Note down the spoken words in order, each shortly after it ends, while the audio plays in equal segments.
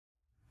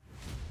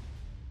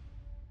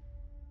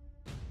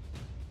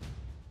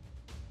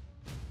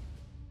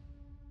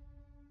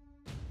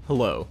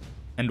Hello,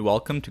 and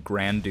welcome to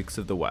Grand Dukes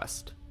of the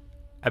West,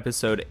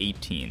 Episode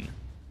 18,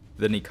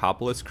 The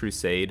Nicopolis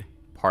Crusade,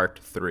 Part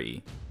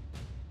 3.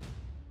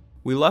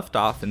 We left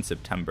off in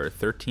September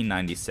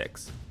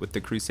 1396, with the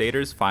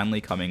Crusaders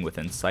finally coming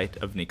within sight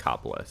of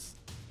Nicopolis.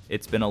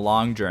 It's been a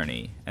long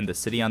journey, and the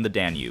city on the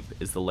Danube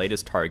is the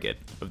latest target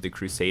of the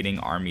crusading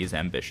army's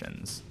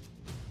ambitions.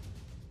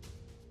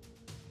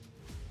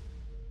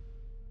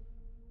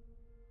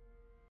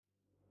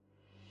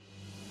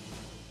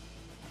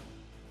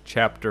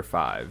 Chapter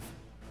 5,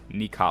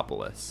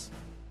 Nicopolis.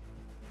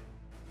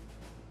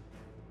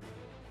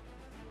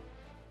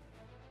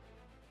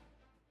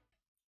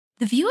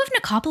 The view of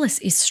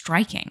Nicopolis is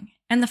striking,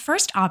 and the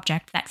first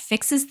object that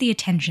fixes the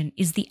attention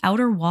is the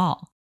outer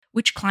wall,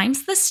 which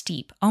climbs the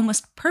steep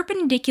almost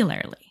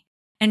perpendicularly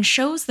and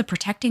shows the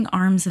protecting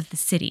arms of the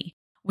city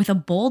with a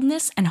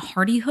boldness and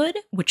hardihood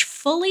which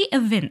fully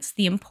evince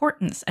the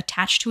importance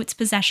attached to its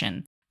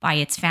possession by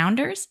its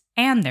founders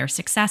and their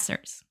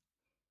successors.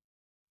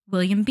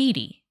 William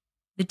Beatty,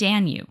 The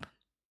Danube.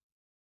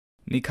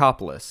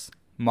 Nicopolis,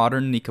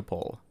 modern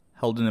Nicopol,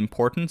 held an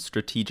important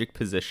strategic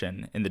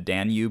position in the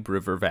Danube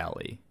River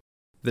Valley.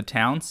 The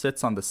town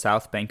sits on the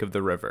south bank of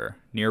the river,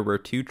 near where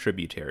two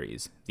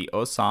tributaries, the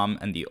Osam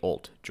and the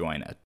Olt,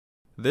 join it.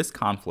 This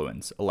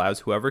confluence allows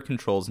whoever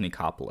controls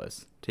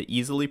Nicopolis to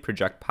easily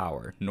project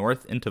power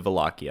north into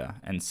Wallachia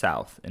and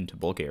south into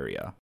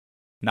Bulgaria.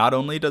 Not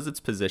only does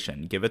its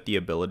position give it the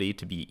ability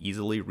to be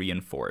easily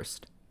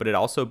reinforced, but it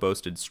also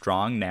boasted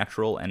strong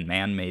natural and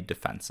man-made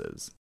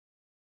defenses.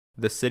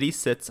 The city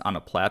sits on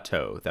a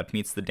plateau that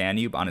meets the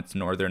Danube on its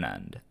northern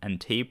end and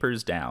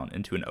tapers down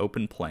into an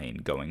open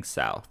plain going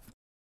south.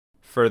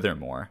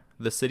 Furthermore,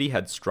 the city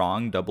had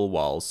strong double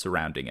walls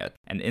surrounding it,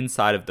 and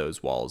inside of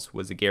those walls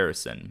was a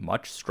garrison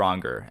much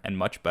stronger and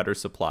much better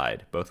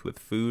supplied both with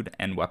food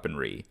and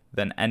weaponry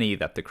than any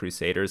that the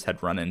Crusaders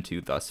had run into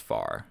thus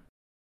far.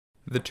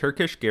 The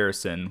Turkish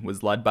garrison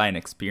was led by an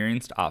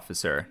experienced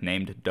officer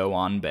named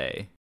Doğan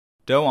Bey.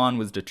 Doğan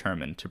was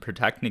determined to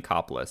protect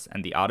Nicopolis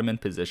and the Ottoman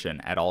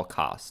position at all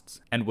costs,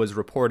 and was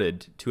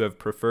reported to have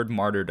preferred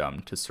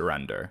martyrdom to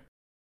surrender.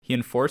 He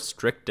enforced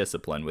strict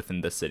discipline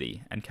within the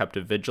city and kept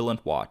a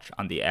vigilant watch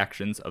on the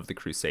actions of the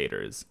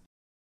Crusaders.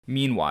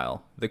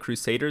 Meanwhile, the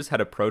Crusaders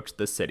had approached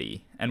the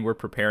city and were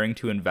preparing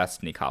to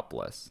invest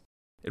Nicopolis.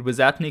 It was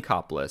at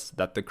Nicopolis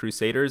that the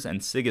Crusaders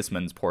and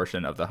Sigismund's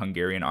portion of the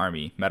Hungarian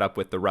army met up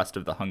with the rest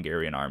of the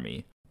Hungarian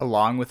army,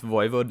 along with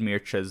Voivode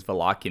Mircea's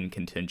Wallachian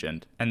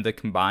contingent and the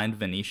combined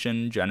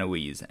Venetian,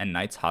 Genoese, and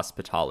Knights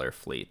Hospitaller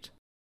fleet.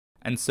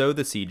 And so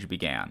the siege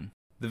began.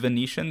 The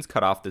Venetians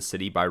cut off the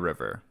city by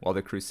river, while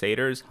the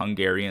Crusaders,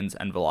 Hungarians,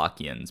 and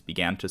Wallachians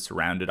began to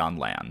surround it on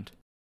land.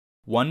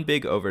 One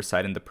big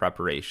oversight in the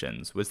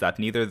preparations was that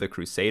neither the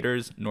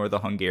Crusaders nor the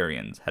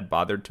Hungarians had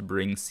bothered to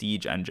bring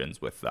siege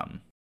engines with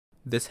them.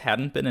 This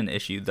hadn't been an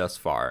issue thus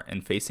far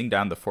in facing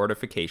down the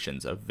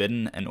fortifications of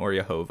Witten and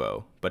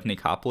Oryahovo, but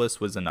Nicopolis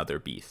was another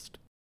beast.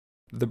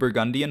 The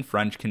Burgundian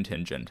French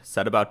contingent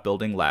set about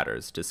building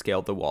ladders to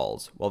scale the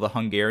walls, while the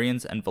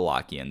Hungarians and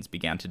Wallachians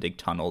began to dig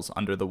tunnels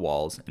under the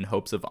walls in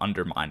hopes of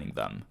undermining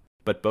them,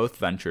 but both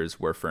ventures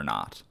were for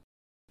naught.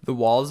 The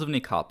walls of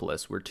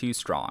Nicopolis were too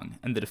strong,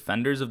 and the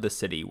defenders of the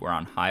city were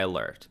on high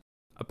alert.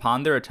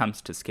 Upon their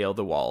attempts to scale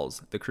the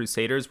walls, the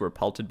Crusaders were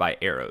pelted by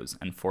arrows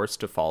and forced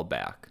to fall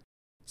back.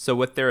 So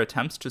with their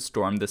attempts to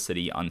storm the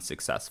city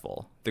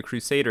unsuccessful, the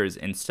Crusaders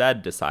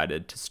instead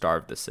decided to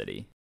starve the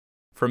city.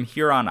 From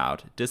here on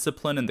out,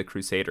 discipline in the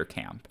Crusader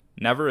camp,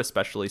 never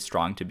especially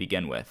strong to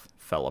begin with,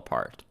 fell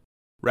apart.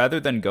 Rather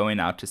than going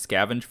out to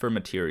scavenge for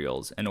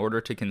materials in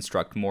order to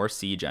construct more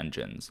siege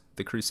engines,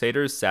 the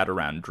Crusaders sat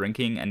around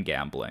drinking and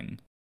gambling.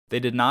 They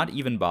did not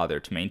even bother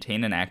to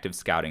maintain an active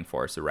scouting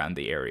force around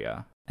the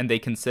area, and they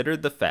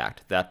considered the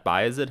fact that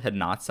Bayezid had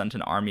not sent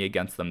an army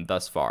against them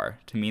thus far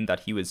to mean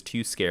that he was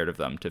too scared of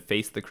them to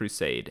face the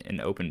crusade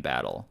in open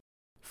battle.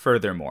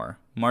 Furthermore,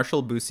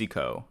 Marshal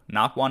Boucicaut,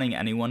 not wanting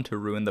anyone to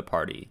ruin the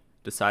party,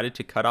 decided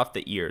to cut off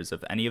the ears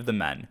of any of the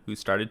men who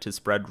started to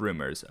spread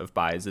rumors of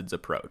Bayezid's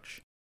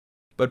approach.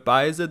 But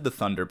Bayezid the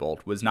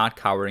Thunderbolt was not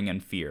cowering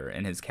in fear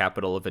in his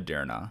capital of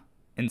Edirne.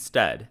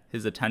 Instead,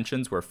 his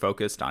attentions were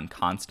focused on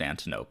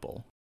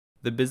Constantinople.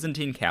 The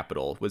Byzantine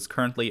capital was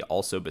currently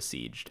also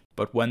besieged,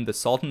 but when the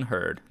Sultan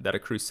heard that a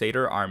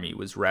Crusader army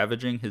was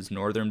ravaging his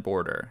northern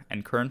border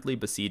and currently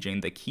besieging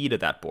the key to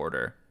that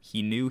border,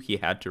 he knew he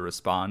had to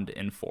respond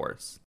in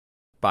force.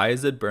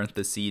 Bayezid burnt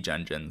the siege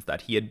engines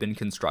that he had been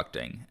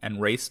constructing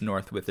and raced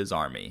north with his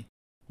army.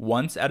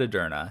 Once at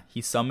Edirne,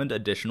 he summoned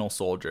additional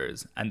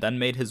soldiers and then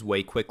made his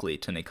way quickly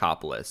to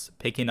Nicopolis,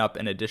 picking up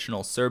an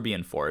additional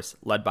Serbian force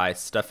led by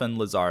Stefan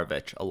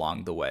Lazarevic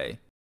along the way.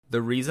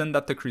 The reason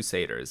that the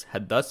Crusaders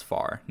had thus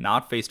far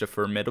not faced a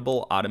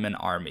formidable Ottoman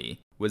army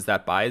was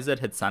that Bayezid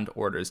had sent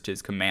orders to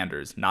his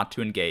commanders not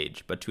to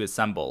engage but to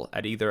assemble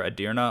at either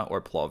Edirne or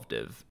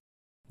Plovdiv.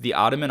 The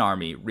Ottoman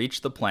army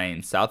reached the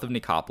plain south of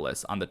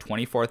Nicopolis on the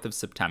 24th of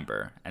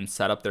September and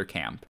set up their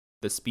camp,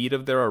 the speed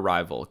of their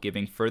arrival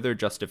giving further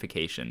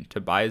justification to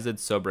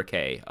Bayezid's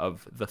sobriquet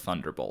of the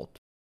Thunderbolt.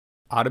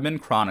 Ottoman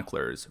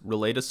chroniclers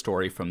relate a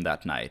story from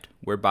that night,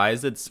 where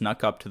Bayezid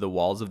snuck up to the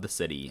walls of the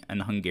city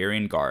in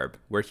Hungarian garb,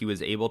 where he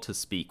was able to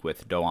speak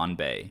with Doğan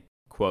Bey.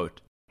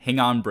 Quote, "Hang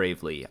on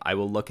bravely, I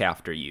will look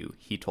after you,"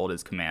 he told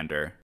his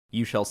commander.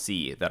 "You shall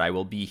see that I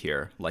will be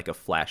here like a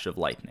flash of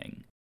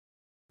lightning."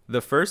 The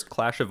first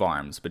clash of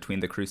arms between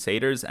the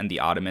Crusaders and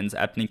the Ottomans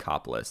at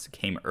Nicopolis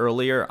came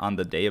earlier on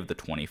the day of the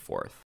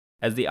 24th.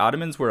 As the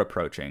Ottomans were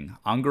approaching,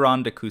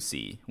 Engeurrand de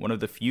Coucy, one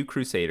of the few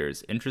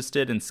Crusaders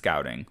interested in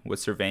scouting,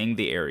 was surveying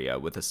the area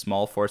with a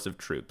small force of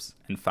troops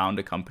and found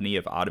a company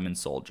of Ottoman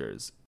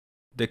soldiers.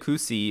 De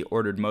Coucy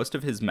ordered most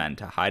of his men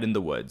to hide in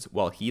the woods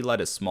while he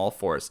led a small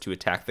force to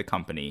attack the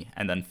company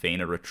and then feign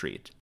a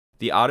retreat.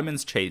 The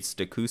Ottomans chased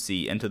de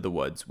Coucy into the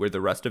woods where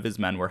the rest of his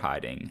men were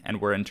hiding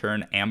and were in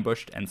turn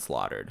ambushed and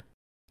slaughtered.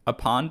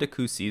 Upon de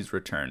Coucy's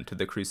return to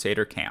the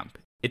Crusader camp,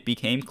 it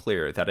became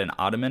clear that an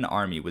Ottoman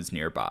army was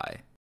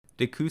nearby.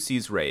 De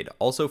Coucy's raid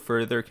also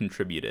further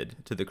contributed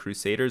to the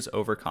Crusaders'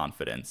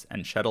 overconfidence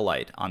and shed a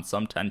light on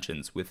some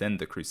tensions within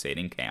the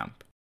crusading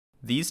camp.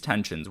 These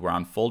tensions were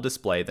on full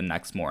display the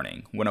next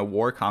morning when a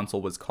war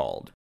council was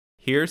called.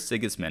 Here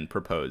Sigismund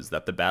proposed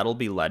that the battle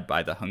be led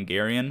by the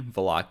Hungarian,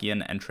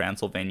 Wallachian, and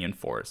Transylvanian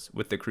force,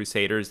 with the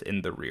Crusaders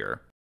in the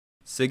rear.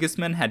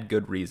 Sigismund had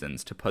good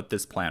reasons to put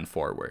this plan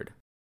forward.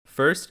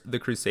 First, the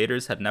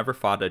Crusaders had never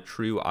fought a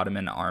true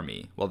Ottoman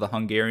army, while the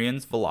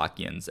Hungarians,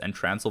 Wallachians, and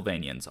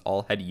Transylvanians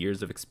all had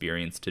years of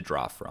experience to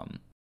draw from.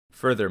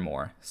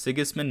 Furthermore,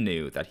 Sigismund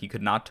knew that he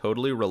could not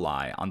totally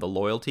rely on the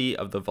loyalty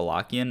of the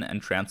Wallachian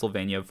and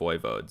Transylvania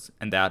voivodes,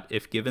 and that,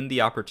 if given the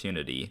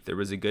opportunity, there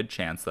was a good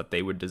chance that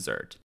they would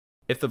desert.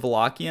 If the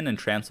Wallachian and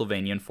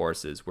Transylvanian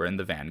forces were in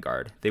the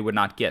vanguard, they would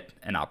not get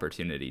an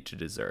opportunity to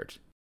desert.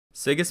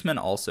 Sigismund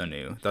also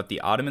knew that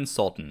the Ottoman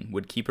Sultan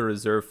would keep a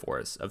reserve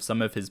force of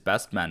some of his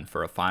best men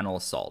for a final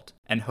assault,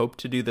 and hoped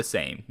to do the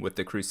same with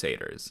the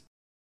Crusaders.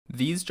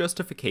 These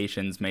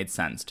justifications made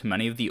sense to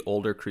many of the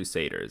older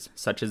Crusaders,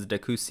 such as de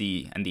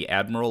Coucy and the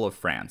Admiral of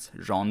France,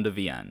 Jean de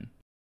Vienne.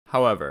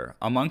 However,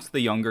 amongst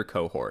the younger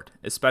cohort,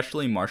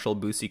 especially Marshal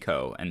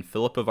Boucicaut and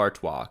Philip of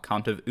Artois,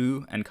 Count of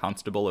Eu and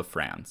Constable of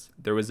France,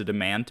 there was a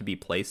demand to be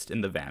placed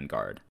in the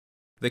vanguard.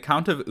 The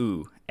Count of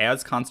Eu,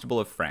 as Constable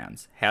of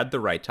France, had the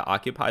right to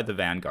occupy the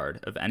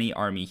vanguard of any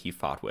army he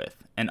fought with,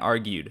 and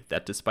argued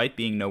that despite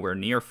being nowhere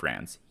near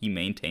France, he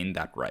maintained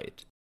that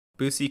right.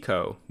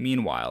 Boucicaut,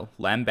 meanwhile,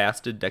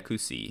 lambasted de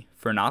Coucy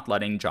for not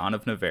letting John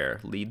of Navarre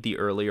lead the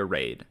earlier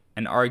raid,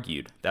 and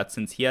argued that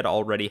since he had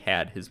already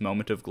had his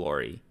moment of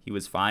glory, he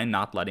was fine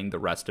not letting the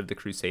rest of the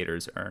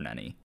Crusaders earn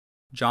any.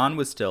 John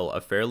was still a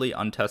fairly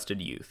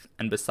untested youth,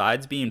 and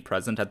besides being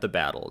present at the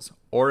battles,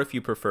 or if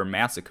you prefer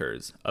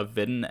massacres, of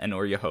Witten and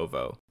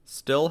Orjehovo,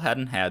 still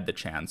hadn't had the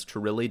chance to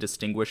really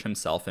distinguish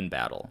himself in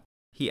battle.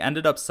 He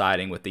ended up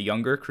siding with the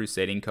younger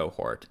crusading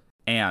cohort,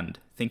 and,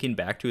 thinking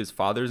back to his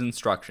father's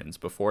instructions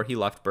before he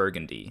left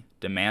Burgundy,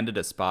 demanded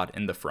a spot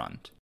in the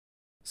front.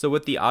 So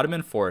with the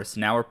Ottoman force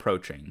now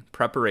approaching,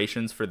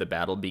 preparations for the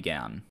battle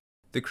began.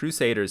 The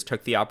Crusaders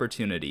took the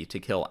opportunity to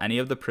kill any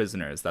of the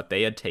prisoners that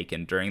they had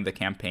taken during the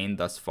campaign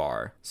thus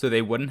far, so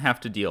they wouldn't have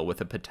to deal with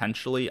a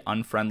potentially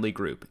unfriendly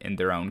group in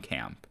their own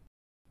camp.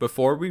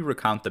 Before we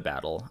recount the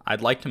battle,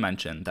 I'd like to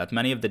mention that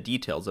many of the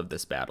details of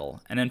this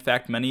battle, and in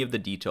fact many of the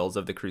details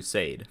of the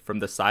Crusade, from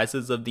the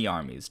sizes of the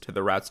armies to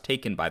the routes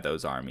taken by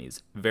those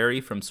armies,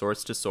 vary from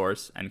source to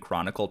source and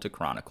chronicle to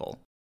chronicle.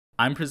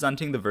 I'm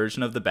presenting the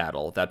version of the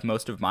battle that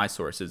most of my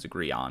sources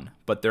agree on,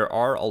 but there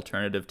are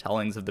alternative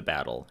tellings of the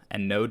battle,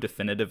 and no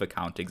definitive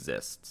account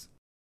exists.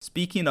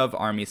 Speaking of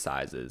army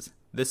sizes,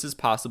 this is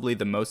possibly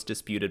the most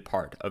disputed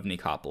part of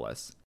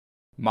Nicopolis.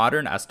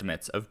 Modern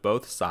estimates of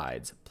both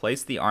sides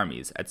place the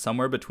armies at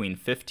somewhere between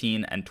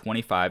 15 and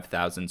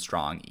 25,000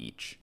 strong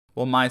each,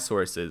 while my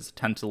sources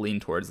tend to lean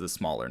towards the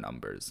smaller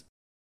numbers.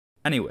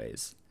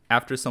 Anyways,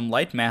 after some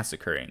light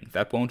massacring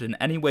that won't in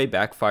any way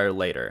backfire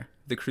later,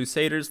 the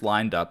Crusaders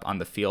lined up on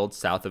the field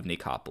south of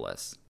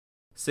Nicopolis.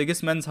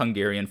 Sigismund's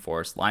Hungarian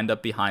force lined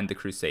up behind the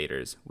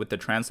Crusaders, with the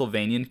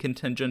Transylvanian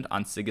contingent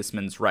on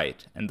Sigismund's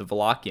right and the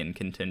Wallachian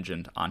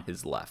contingent on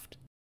his left.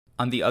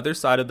 On the other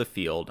side of the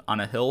field,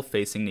 on a hill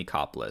facing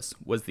Nicopolis,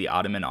 was the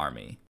Ottoman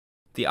army.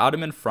 The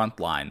Ottoman front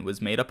line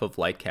was made up of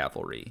light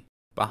cavalry.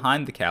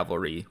 Behind the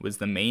cavalry was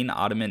the main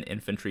Ottoman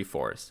infantry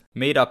force,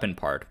 made up in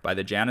part by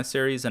the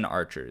janissaries and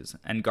archers,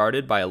 and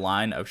guarded by a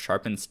line of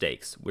sharpened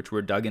stakes which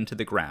were dug into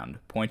the ground,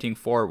 pointing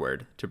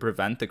forward to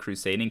prevent the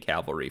crusading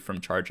cavalry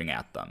from charging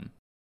at them.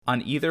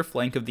 On either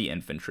flank of the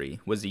infantry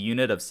was a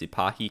unit of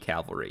Sipahi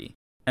cavalry,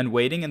 and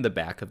waiting in the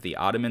back of the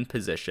Ottoman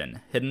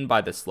position, hidden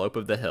by the slope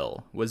of the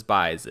hill, was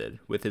Bayezid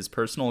with his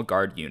personal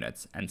guard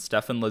units and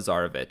Stefan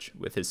Lazarevic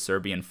with his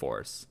Serbian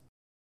force.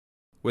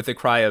 With a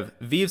cry of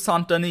 "Vive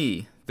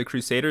Saint-Denis!" the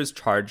Crusaders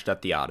charged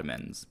at the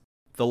Ottomans.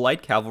 The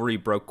light cavalry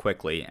broke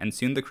quickly, and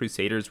soon the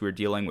Crusaders were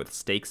dealing with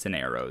stakes and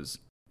arrows.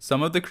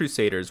 Some of the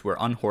Crusaders were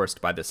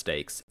unhorsed by the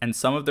stakes, and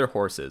some of their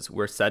horses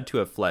were said to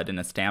have fled in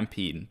a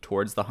stampede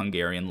towards the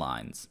Hungarian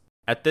lines.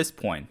 At this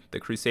point, the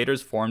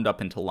Crusaders formed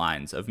up into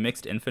lines of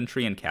mixed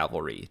infantry and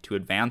cavalry to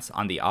advance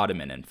on the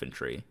Ottoman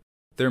infantry.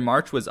 Their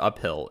march was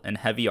uphill in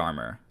heavy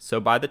armor, so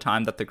by the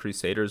time that the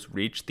Crusaders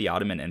reached the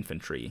Ottoman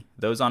infantry,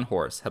 those on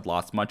horse had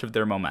lost much of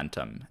their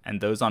momentum,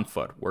 and those on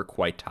foot were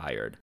quite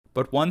tired.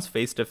 But once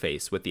face to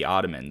face with the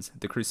Ottomans,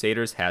 the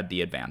Crusaders had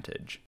the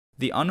advantage.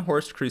 The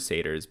unhorsed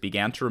Crusaders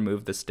began to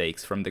remove the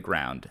stakes from the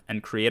ground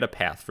and create a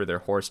path for their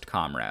horsed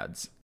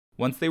comrades.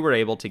 Once they were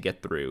able to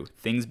get through,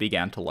 things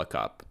began to look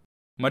up.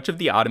 Much of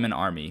the Ottoman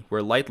army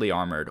were lightly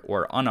armored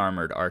or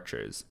unarmored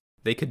archers.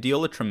 They could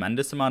deal a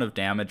tremendous amount of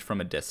damage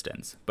from a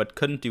distance, but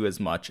couldn't do as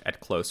much at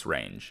close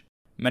range.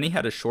 Many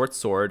had a short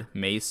sword,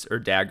 mace, or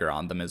dagger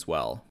on them as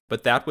well,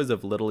 but that was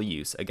of little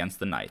use against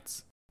the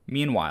knights.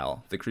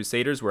 Meanwhile, the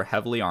Crusaders were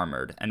heavily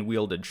armored and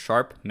wielded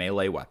sharp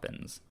melee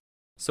weapons.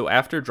 So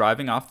after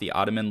driving off the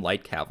Ottoman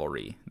light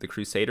cavalry, the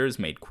Crusaders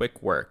made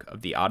quick work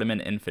of the Ottoman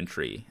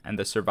infantry, and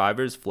the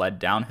survivors fled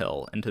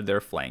downhill into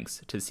their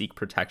flanks to seek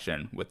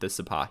protection with the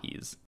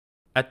Sipahis.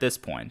 At this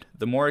point,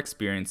 the more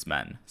experienced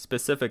men,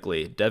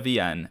 specifically de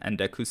Vienne and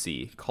de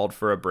Coucy, called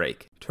for a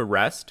break, to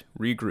rest,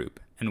 regroup,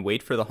 and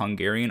wait for the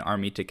Hungarian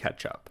army to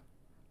catch up.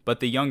 But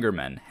the younger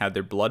men had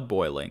their blood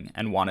boiling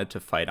and wanted to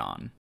fight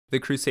on. The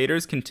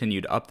Crusaders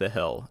continued up the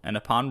hill, and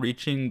upon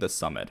reaching the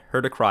summit,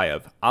 heard a cry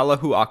of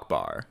Allahu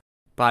Akbar.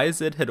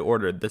 Bayezid had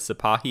ordered the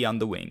Sipahi on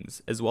the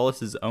wings, as well as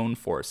his own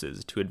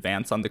forces, to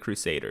advance on the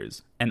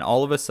Crusaders, and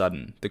all of a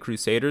sudden, the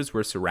Crusaders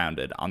were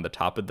surrounded on the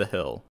top of the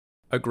hill.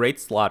 A great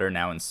slaughter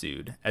now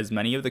ensued, as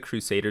many of the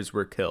Crusaders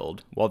were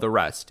killed, while the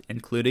rest,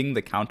 including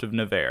the Count of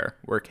Navarre,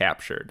 were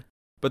captured.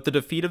 But the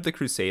defeat of the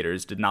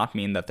Crusaders did not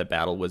mean that the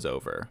battle was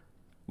over.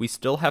 We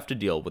still have to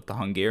deal with the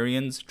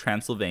Hungarians,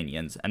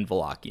 Transylvanians, and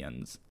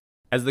Wallachians.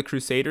 As the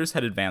Crusaders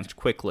had advanced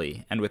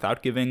quickly and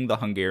without giving the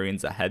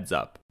Hungarians a heads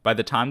up, by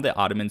the time the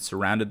Ottomans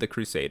surrounded the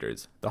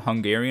Crusaders, the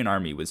Hungarian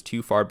army was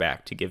too far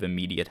back to give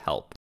immediate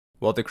help.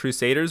 While the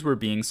Crusaders were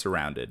being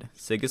surrounded,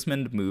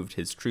 Sigismund moved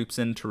his troops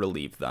in to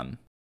relieve them.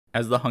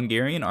 As the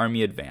Hungarian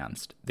army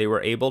advanced, they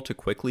were able to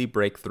quickly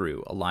break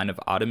through a line of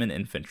Ottoman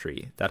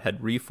infantry that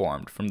had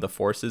reformed from the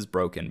forces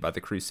broken by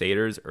the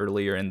Crusaders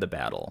earlier in the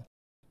battle.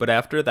 But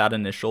after that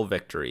initial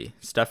victory,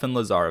 Stefan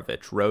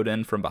Lazarevic rode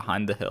in from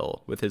behind the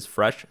hill with his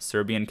fresh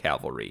Serbian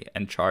cavalry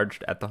and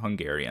charged at the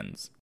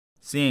Hungarians.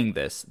 Seeing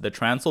this, the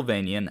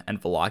Transylvanian and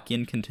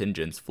Wallachian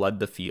contingents fled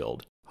the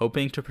field,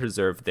 hoping to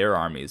preserve their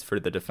armies for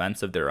the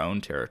defense of their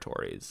own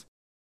territories.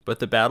 But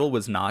the battle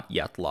was not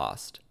yet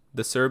lost.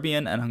 The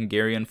Serbian and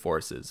Hungarian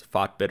forces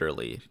fought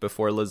bitterly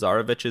before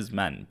Lazarevic's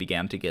men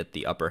began to get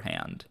the upper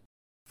hand.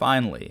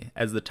 Finally,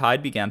 as the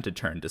tide began to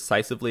turn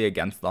decisively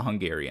against the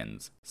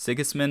Hungarians,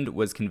 Sigismund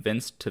was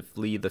convinced to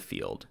flee the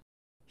field.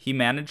 He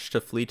managed to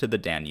flee to the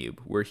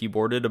Danube, where he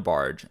boarded a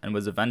barge and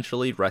was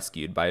eventually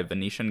rescued by a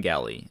Venetian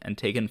galley and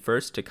taken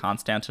first to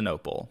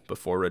Constantinople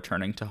before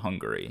returning to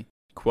Hungary.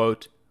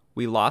 Quote,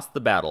 "We lost the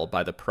battle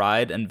by the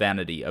pride and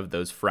vanity of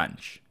those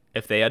French.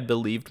 If they had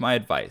believed my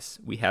advice,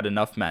 we had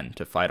enough men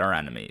to fight our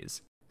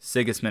enemies,"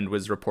 Sigismund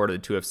was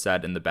reported to have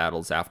said in the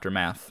battle's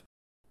aftermath.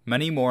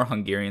 Many more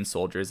Hungarian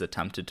soldiers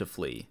attempted to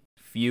flee,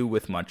 few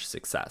with much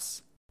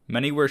success.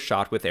 Many were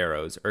shot with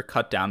arrows or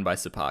cut down by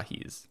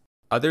Sipahis.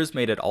 Others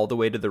made it all the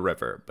way to the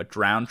river, but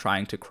drowned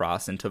trying to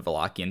cross into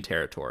Wallachian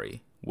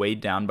territory,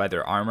 weighed down by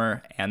their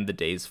armor and the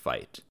day's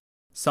fight.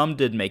 Some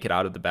did make it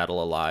out of the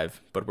battle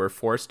alive, but were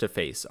forced to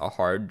face a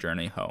hard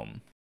journey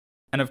home.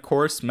 And of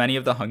course, many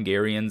of the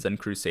Hungarians and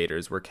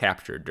Crusaders were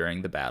captured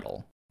during the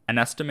battle. An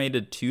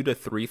estimated 2,000 to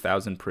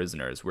 3,000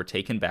 prisoners were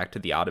taken back to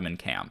the Ottoman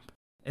camp.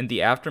 In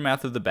the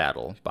aftermath of the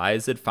battle,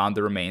 Bayezid found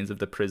the remains of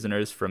the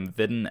prisoners from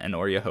Vidin and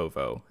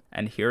Oryahovo,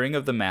 and hearing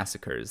of the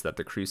massacres that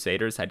the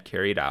Crusaders had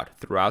carried out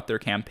throughout their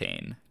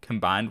campaign,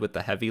 combined with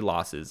the heavy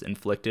losses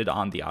inflicted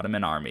on the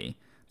Ottoman army,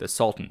 the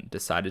Sultan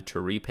decided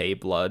to repay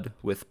blood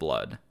with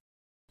blood.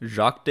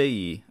 Jacques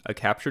d'Ailly, a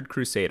captured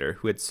crusader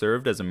who had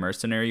served as a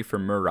mercenary for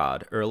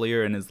Murad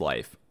earlier in his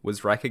life,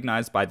 was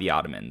recognized by the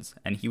Ottomans,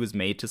 and he was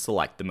made to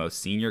select the most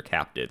senior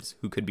captives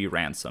who could be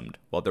ransomed,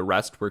 while the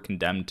rest were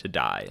condemned to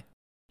die.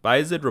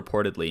 Bayezid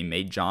reportedly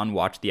made John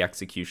watch the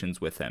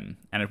executions with him,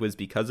 and it was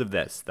because of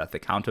this that the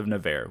Count of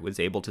Navarre was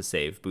able to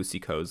save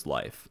Boucicaut's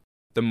life.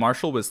 The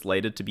marshal was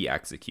slated to be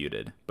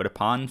executed, but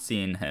upon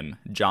seeing him,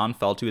 John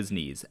fell to his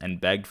knees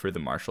and begged for the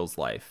marshal's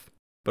life.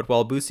 But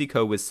while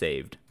Boucicaut was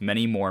saved,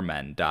 many more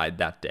men died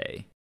that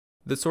day.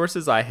 The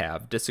sources I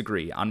have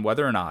disagree on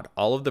whether or not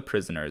all of the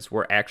prisoners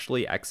were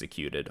actually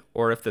executed,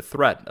 or if the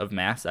threat of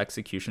mass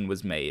execution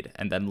was made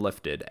and then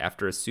lifted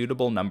after a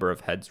suitable number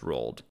of heads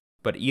rolled.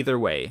 But either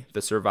way,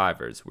 the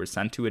survivors were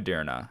sent to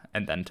Edirne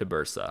and then to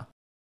Bursa.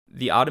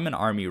 The Ottoman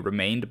army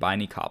remained by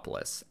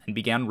Nicopolis and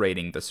began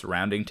raiding the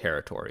surrounding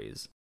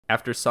territories.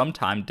 After some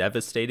time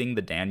devastating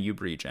the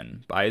Danube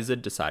region,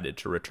 Bayezid decided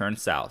to return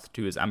south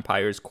to his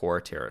empire's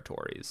core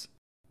territories.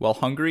 While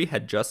Hungary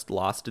had just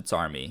lost its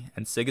army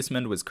and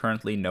Sigismund was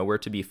currently nowhere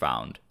to be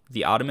found,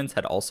 the Ottomans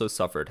had also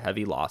suffered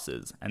heavy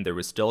losses, and there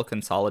was still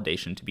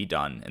consolidation to be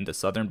done in the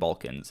southern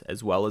Balkans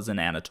as well as in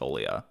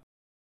Anatolia.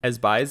 As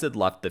Bayezid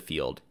left the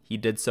field, he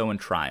did so in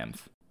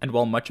triumph, and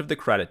while much of the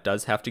credit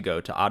does have to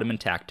go to Ottoman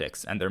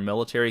tactics and their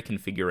military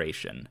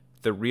configuration,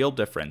 the real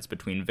difference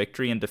between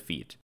victory and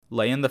defeat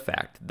lay in the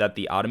fact that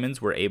the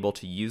Ottomans were able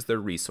to use their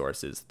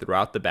resources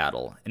throughout the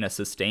battle in a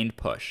sustained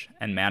push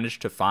and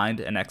managed to find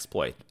and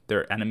exploit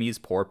their enemies'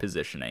 poor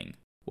positioning,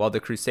 while the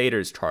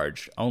Crusaders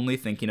charged only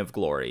thinking of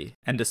glory,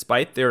 and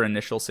despite their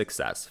initial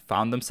success,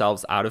 found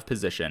themselves out of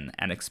position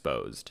and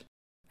exposed.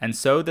 And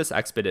so this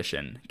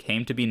expedition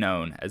came to be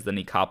known as the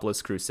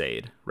Nicopolis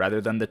Crusade,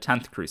 rather than the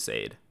 10th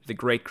Crusade, the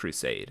Great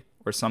Crusade,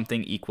 or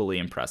something equally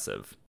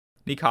impressive.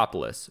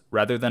 Nicopolis,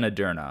 rather than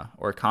Aderna,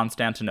 or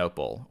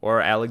Constantinople,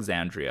 or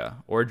Alexandria,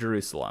 or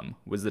Jerusalem,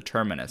 was the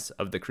terminus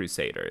of the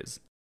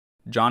Crusaders.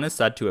 John is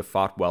said to have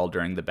fought well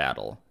during the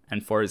battle,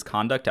 and for his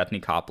conduct at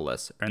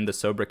Nicopolis earned the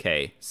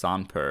sobriquet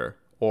Sans-Peur,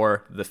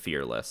 or the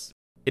Fearless.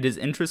 It is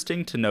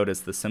interesting to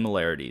notice the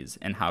similarities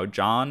in how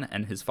John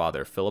and his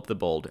father Philip the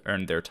Bold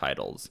earned their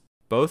titles.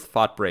 Both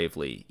fought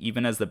bravely,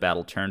 even as the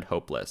battle turned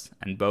hopeless,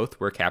 and both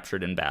were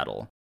captured in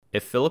battle.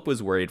 If Philip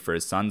was worried for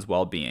his son's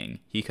well-being,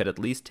 he could at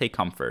least take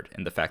comfort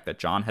in the fact that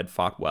John had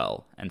fought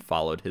well and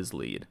followed his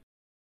lead.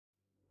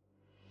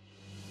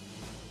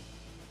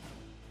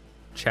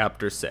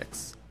 Chapter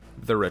 6.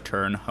 The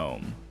Return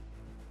Home.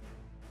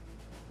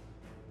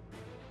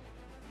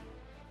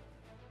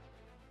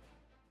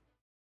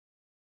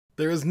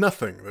 There is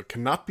nothing that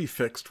cannot be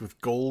fixed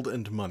with gold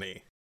and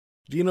money.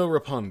 Dino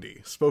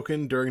Rapondi,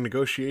 spoken during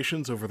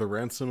negotiations over the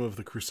ransom of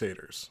the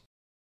Crusaders.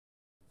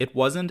 It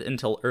wasn't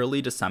until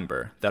early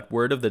December that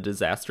word of the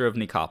disaster of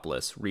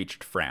Nicopolis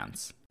reached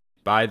France.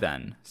 By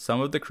then,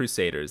 some of the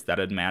Crusaders that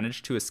had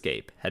managed to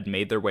escape had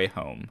made their way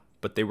home,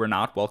 but they were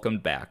not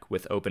welcomed back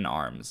with open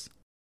arms.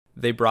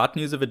 They brought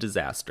news of a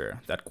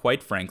disaster that,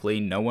 quite frankly,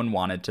 no one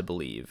wanted to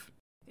believe.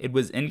 It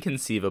was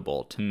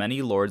inconceivable to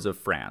many lords of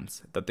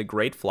France that the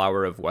great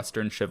flower of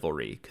Western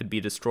chivalry could be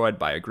destroyed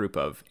by a group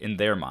of, in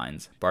their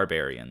minds,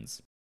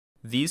 barbarians.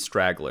 These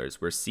stragglers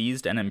were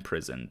seized and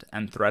imprisoned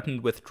and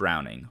threatened with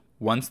drowning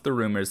once the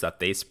rumors that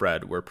they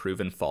spread were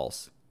proven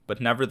false, but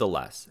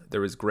nevertheless,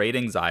 there was great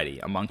anxiety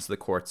amongst the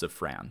courts of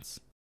France.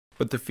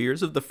 But the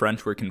fears of the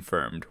French were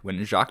confirmed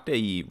when Jacques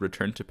d'Ailly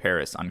returned to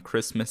Paris on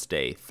Christmas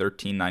Day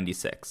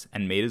 1396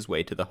 and made his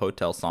way to the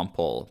Hôtel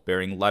Saint-Paul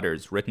bearing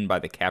letters written by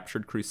the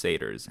captured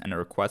Crusaders and a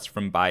request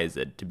from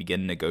Bayezid to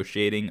begin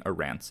negotiating a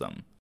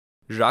ransom.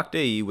 Jacques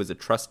d'Ailly was a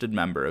trusted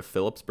member of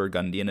Philip's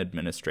Burgundian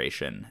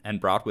administration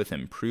and brought with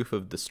him proof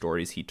of the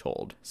stories he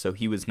told, so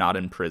he was not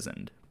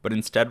imprisoned, but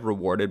instead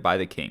rewarded by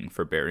the king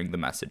for bearing the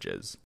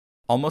messages.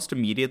 Almost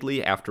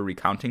immediately after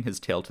recounting his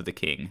tale to the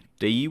king,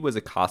 d'Ailly was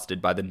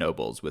accosted by the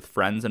nobles with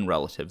friends and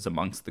relatives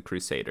amongst the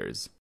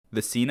Crusaders.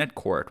 The scene at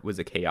court was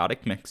a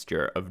chaotic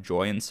mixture of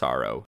joy and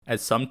sorrow,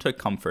 as some took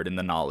comfort in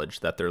the knowledge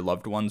that their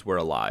loved ones were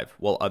alive,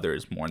 while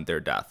others mourned their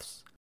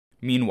deaths.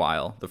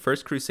 Meanwhile, the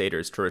first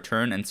Crusaders to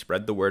return and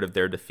spread the word of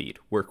their defeat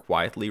were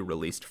quietly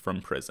released from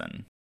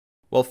prison.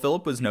 While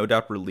Philip was no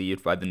doubt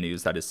relieved by the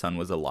news that his son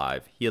was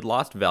alive, he had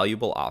lost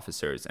valuable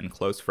officers and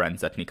close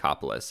friends at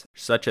Nicopolis,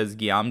 such as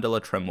Guillaume de la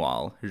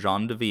Tremoille,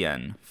 Jean de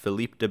Vienne,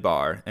 Philippe de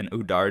Bar, and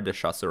Oudard de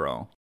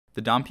Chasseron.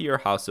 The Dampierre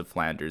House of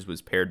Flanders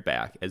was pared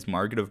back, as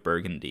Margaret of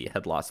Burgundy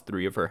had lost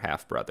 3 of her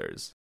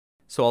half-brothers.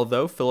 So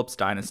although Philip's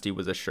dynasty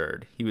was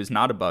assured, he was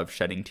not above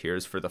shedding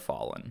tears for the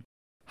fallen.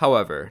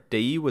 However,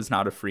 d'Ailly was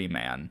not a free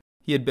man.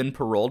 He had been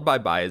paroled by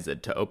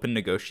Bayezid to open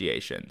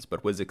negotiations,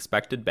 but was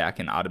expected back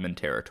in Ottoman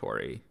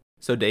territory.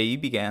 So d'Ailly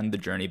began the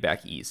journey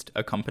back east,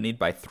 accompanied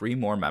by 3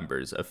 more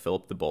members of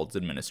Philip the Bold's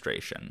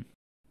administration.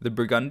 The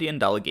Burgundian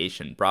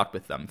delegation brought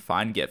with them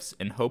fine gifts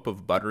in hope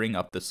of buttering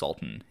up the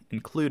Sultan,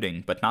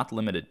 including, but not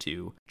limited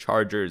to,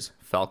 chargers,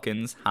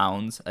 falcons,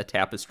 hounds, a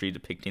tapestry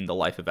depicting the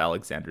life of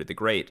Alexander the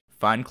Great,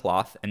 fine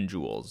cloth, and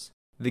jewels.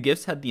 The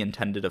gifts had the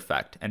intended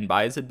effect, and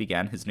Bayezid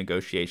began his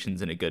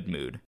negotiations in a good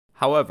mood.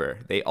 However,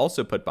 they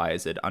also put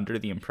Bayezid under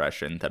the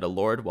impression that a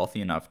lord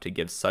wealthy enough to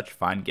give such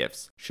fine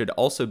gifts should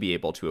also be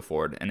able to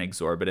afford an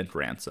exorbitant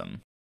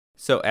ransom.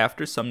 So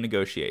after some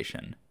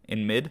negotiation,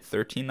 in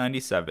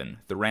mid-1397,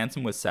 the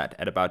ransom was set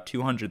at about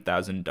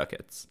 200,000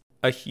 ducats,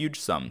 a huge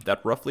sum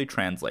that roughly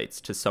translates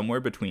to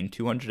somewhere between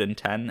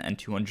 210 and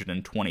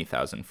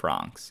 220,000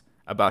 francs,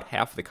 about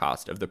half the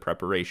cost of the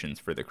preparations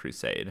for the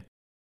crusade.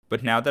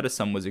 But now that a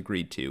sum was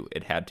agreed to,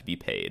 it had to be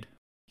paid.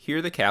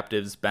 Here the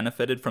captives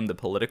benefited from the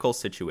political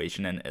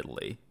situation in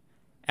Italy.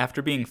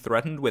 After being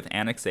threatened with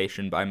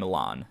annexation by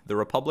Milan, the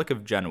Republic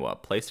of Genoa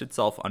placed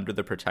itself under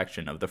the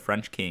protection of the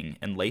French king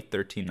in late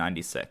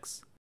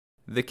 1396.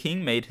 The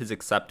king made his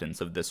acceptance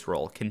of this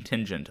role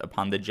contingent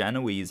upon the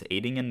Genoese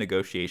aiding in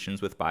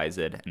negotiations with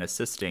Bayezid and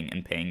assisting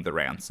in paying the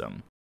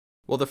ransom.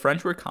 While the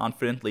French were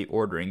confidently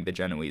ordering the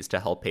Genoese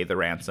to help pay the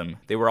ransom,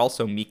 they were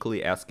also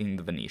meekly asking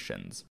the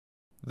Venetians.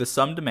 The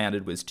sum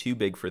demanded was too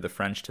big for the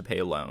French to pay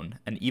alone,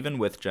 and even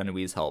with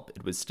Genoese help,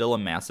 it was still a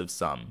massive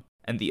sum,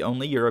 and the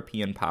only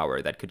European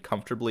power that could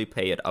comfortably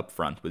pay it up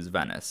front was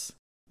Venice.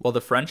 While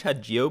the French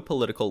had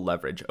geopolitical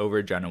leverage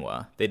over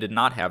Genoa, they did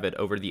not have it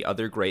over the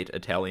other great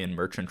Italian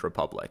merchant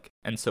republic,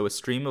 and so a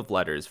stream of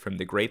letters from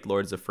the great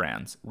lords of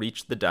France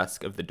reached the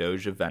desk of the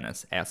Doge of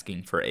Venice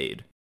asking for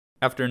aid.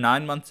 After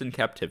 9 months in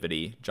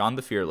captivity, John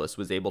the Fearless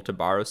was able to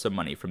borrow some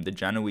money from the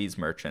Genoese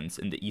merchants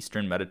in the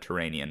eastern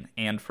Mediterranean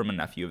and from a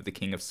nephew of the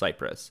King of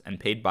Cyprus, and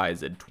paid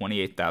Bayezid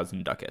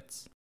 28,000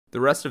 ducats. The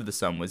rest of the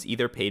sum was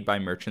either paid by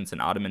merchants in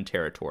Ottoman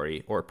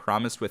territory or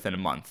promised within a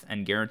month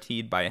and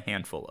guaranteed by a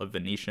handful of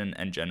Venetian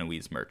and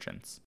Genoese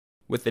merchants.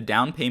 With the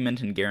down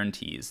payment and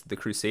guarantees, the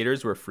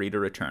Crusaders were free to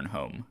return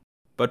home.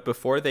 But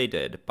before they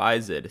did,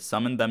 Bayezid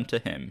summoned them to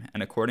him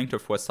and, according to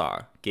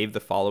Froissart, gave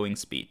the following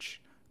speech,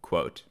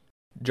 quote,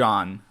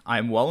 "John, I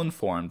am well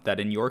informed that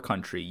in your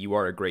country you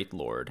are a great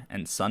lord,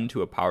 and son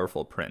to a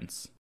powerful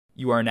prince.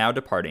 You are now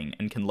departing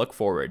and can look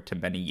forward to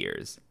many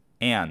years.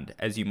 And,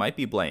 as you might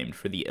be blamed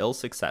for the ill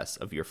success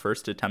of your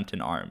first attempt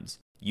in arms,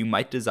 you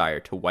might desire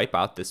to wipe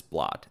out this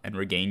blot and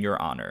regain your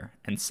honor,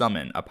 and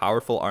summon a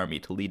powerful army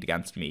to lead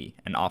against me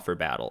and offer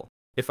battle.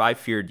 If I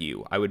feared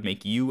you, I would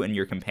make you and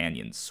your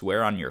companions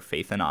swear on your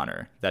faith and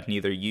honor that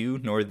neither you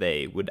nor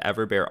they would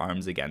ever bear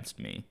arms against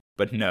me.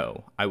 But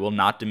no, I will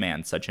not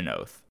demand such an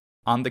oath.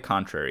 On the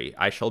contrary,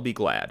 I shall be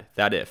glad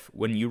that if,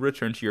 when you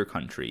return to your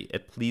country,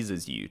 it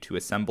pleases you to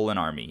assemble an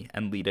army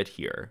and lead it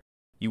here,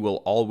 you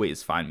will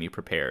always find me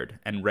prepared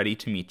and ready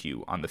to meet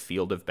you on the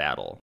field of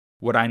battle.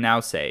 What I now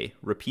say,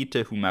 repeat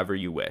to whomever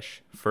you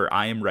wish, for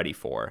I am ready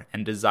for,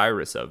 and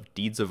desirous of,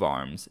 deeds of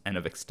arms and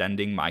of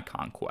extending my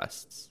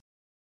conquests."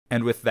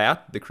 And with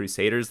that, the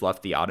Crusaders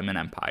left the Ottoman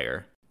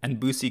Empire, and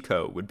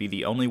Boucicaut would be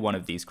the only one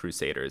of these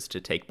Crusaders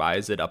to take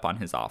Bayezid up on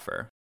his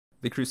offer.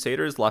 The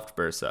Crusaders left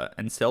Byrsa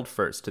and sailed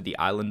first to the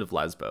island of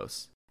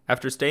Lesbos.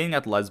 After staying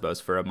at Lesbos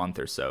for a month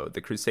or so,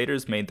 the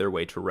Crusaders made their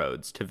way to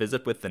Rhodes to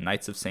visit with the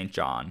Knights of St.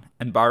 John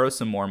and borrow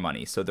some more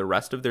money so the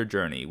rest of their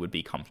journey would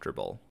be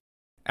comfortable.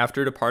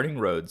 After departing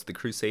Rhodes, the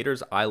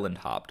Crusaders island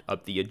hopped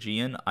up the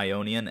Aegean,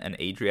 Ionian, and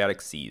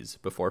Adriatic seas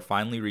before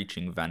finally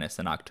reaching Venice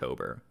in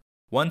October.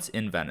 Once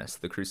in Venice,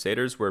 the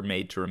Crusaders were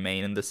made to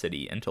remain in the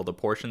city until the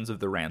portions of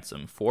the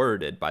ransom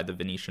forwarded by the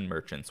Venetian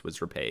merchants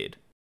was repaid.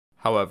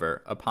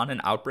 However, upon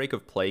an outbreak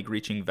of plague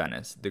reaching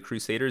Venice, the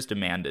Crusaders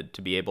demanded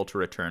to be able to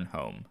return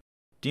home.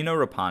 Dino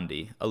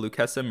Rapondi, a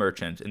Lucchese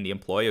merchant in the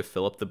employ of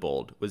Philip the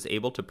Bold, was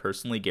able to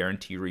personally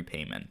guarantee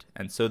repayment,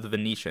 and so the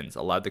Venetians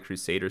allowed the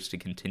Crusaders to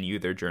continue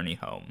their journey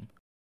home.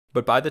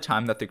 But by the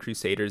time that the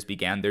Crusaders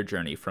began their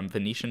journey from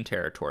Venetian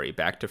territory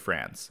back to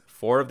France,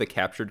 4 of the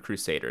captured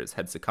Crusaders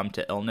had succumbed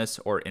to illness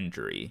or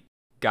injury.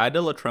 Guy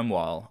de la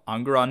Tremoille,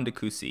 Engeurrand de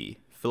Coucy,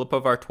 Philip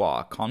of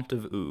Artois, Comte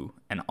of Eu,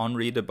 and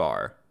Henri de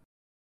Bar.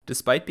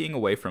 Despite being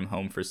away from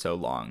home for so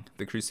long,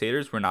 the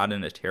Crusaders were not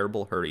in a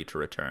terrible hurry to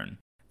return.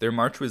 Their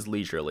march was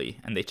leisurely,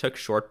 and they took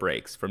short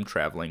breaks from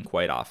traveling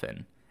quite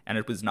often, and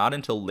it was not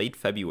until late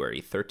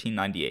February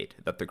 1398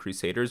 that the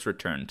Crusaders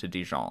returned to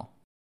Dijon.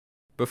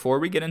 Before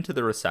we get into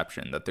the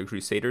reception that the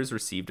Crusaders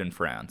received in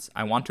France,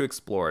 I want to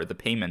explore the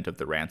payment of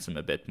the ransom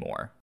a bit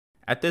more.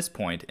 At this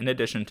point, in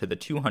addition to the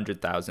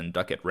 200,000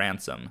 ducat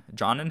ransom,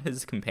 John and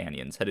his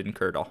companions had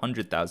incurred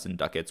 100,000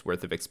 ducats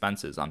worth of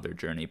expenses on their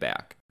journey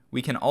back.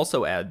 We can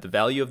also add the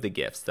value of the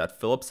gifts that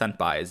Philip sent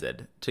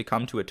Bayezid to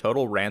come to a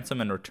total ransom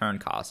and return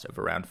cost of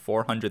around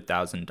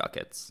 400,000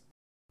 ducats.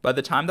 By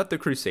the time that the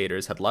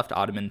Crusaders had left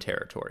Ottoman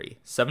territory,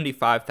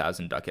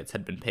 75,000 ducats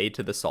had been paid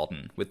to the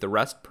Sultan, with the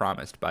rest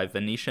promised by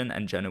Venetian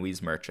and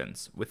Genoese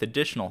merchants, with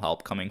additional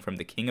help coming from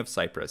the King of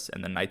Cyprus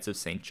and the Knights of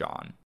St.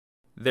 John.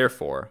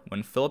 Therefore,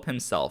 when Philip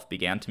himself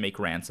began to make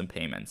ransom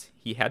payments,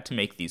 he had to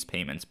make these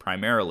payments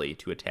primarily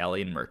to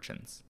Italian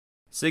merchants.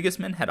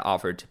 Sigismund had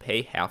offered to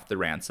pay half the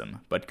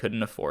ransom, but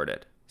couldn't afford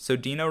it, so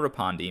Dino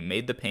Rapondi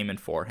made the payment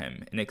for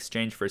him in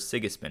exchange for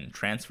Sigismund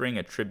transferring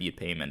a tribute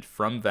payment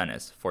from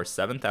Venice for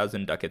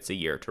 7,000 ducats a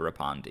year to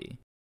Rapondi.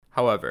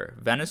 However,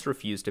 Venice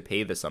refused to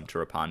pay the sum to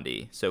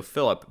Rapondi, so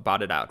Philip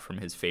bought it out from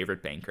his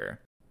favorite banker.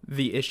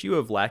 The issue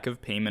of lack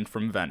of payment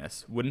from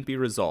Venice wouldn't be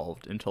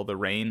resolved until the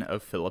reign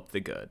of Philip the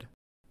Good.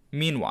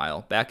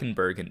 Meanwhile, back in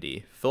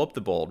Burgundy, Philip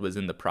the Bold was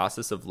in the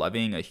process of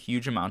levying a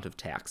huge amount of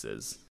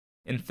taxes.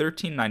 In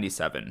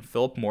 1397,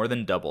 Philip more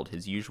than doubled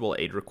his usual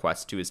aid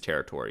requests to his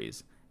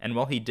territories, and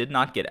while he did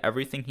not get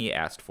everything he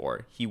asked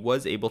for, he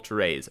was able to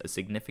raise a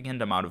significant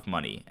amount of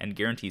money and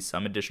guarantee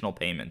some additional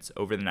payments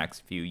over the next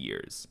few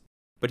years.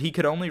 But he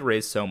could only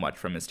raise so much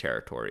from his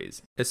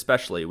territories,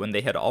 especially when they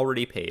had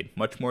already paid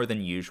much more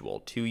than usual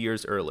 2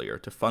 years earlier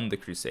to fund the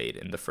crusade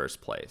in the first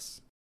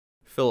place.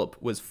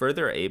 Philip was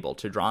further able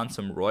to draw on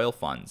some royal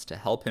funds to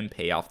help him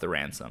pay off the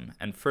ransom,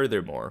 and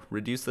furthermore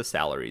reduce the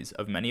salaries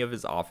of many of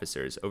his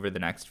officers over the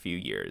next few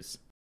years.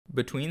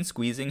 Between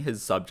squeezing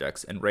his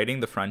subjects and raiding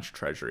the French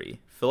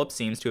treasury, Philip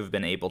seems to have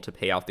been able to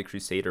pay off the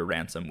Crusader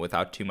ransom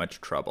without too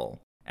much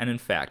trouble. And in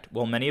fact,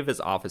 while many of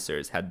his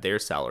officers had their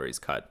salaries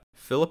cut,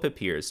 Philip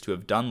appears to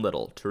have done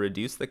little to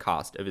reduce the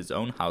cost of his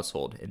own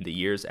household in the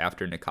years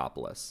after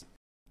Nicopolis.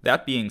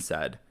 That being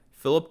said,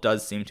 Philip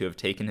does seem to have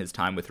taken his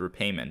time with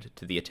repayment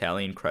to the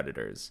Italian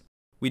creditors.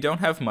 We don't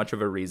have much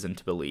of a reason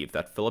to believe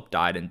that Philip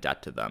died in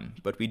debt to them,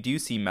 but we do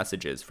see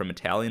messages from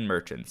Italian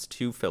merchants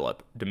to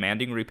Philip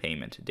demanding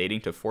repayment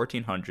dating to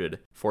 1400,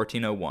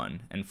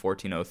 1401, and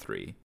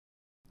 1403.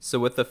 So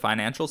with the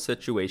financial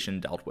situation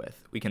dealt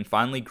with, we can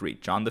finally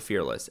greet John the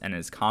Fearless and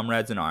his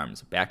comrades in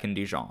arms back in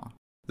Dijon.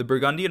 The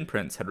Burgundian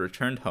prince had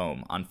returned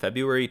home on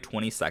February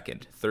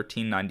 22nd,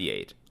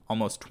 1398,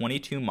 almost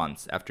 22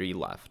 months after he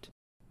left.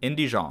 In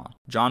Dijon,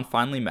 John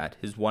finally met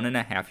his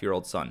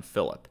 1.5-year-old son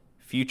Philip,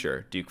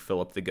 future Duke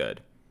Philip the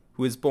Good,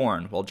 who was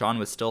born while John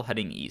was still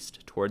heading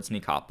east towards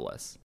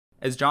Nicopolis.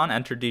 As John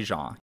entered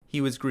Dijon, he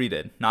was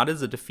greeted not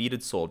as a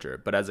defeated soldier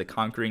but as a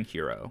conquering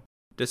hero.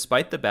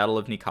 Despite the Battle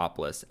of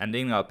Nicopolis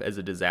ending up as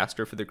a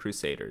disaster for the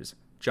Crusaders,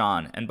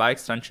 John, and by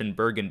extension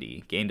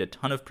Burgundy, gained a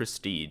ton of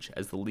prestige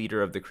as the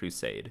leader of the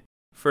crusade.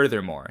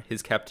 Furthermore,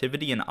 his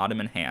captivity in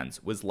Ottoman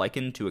hands was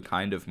likened to a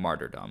kind of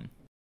martyrdom.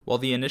 While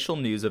the initial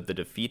news of the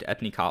defeat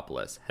at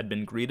Nicopolis had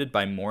been greeted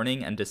by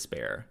mourning and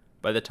despair,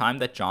 by the time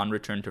that John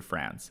returned to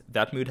France,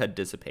 that mood had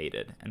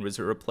dissipated and was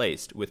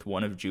replaced with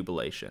one of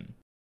jubilation.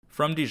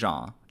 From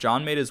Dijon,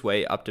 John made his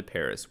way up to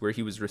Paris, where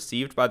he was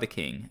received by the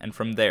king, and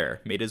from there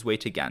made his way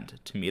to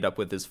Ghent to meet up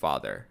with his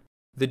father.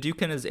 The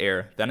Duke and his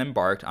heir then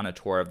embarked on a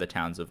tour of the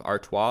towns of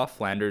Artois,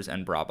 Flanders,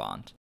 and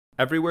Brabant.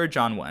 Everywhere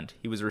John went,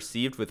 he was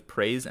received with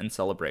praise and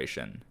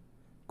celebration.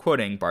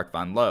 Quoting Bart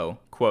van Loo,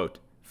 quote,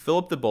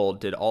 "Philip the Bold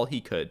did all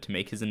he could to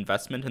make his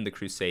investment in the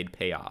crusade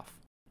pay off.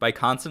 By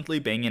constantly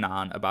banging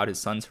on about his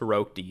son's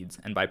heroic deeds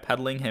and by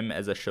peddling him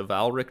as a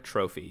chivalric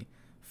trophy,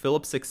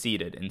 Philip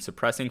succeeded in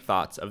suppressing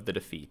thoughts of the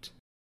defeat."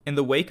 In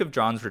the wake of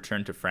John's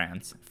return to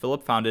France,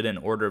 Philip founded an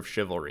order of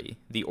chivalry,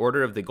 the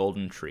Order of the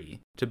Golden Tree,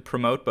 to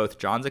promote both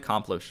John's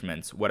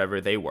accomplishments, whatever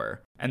they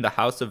were, and the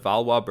House of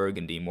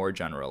Valois-Burgundy more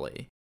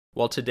generally.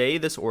 While today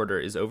this order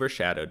is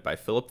overshadowed by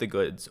Philip the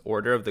Good's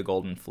Order of the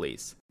Golden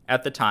Fleece,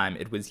 at the time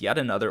it was yet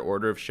another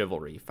order of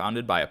chivalry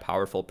founded by a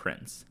powerful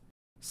prince.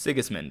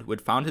 Sigismund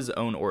would found his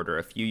own order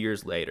a few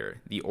years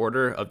later, the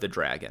Order of the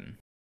Dragon.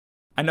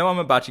 I know I'm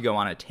about to go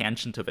on a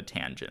tangent of a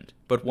tangent,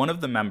 but one of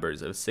the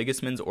members of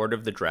Sigismund's Order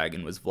of the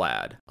Dragon was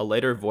Vlad, a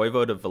later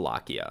voivode of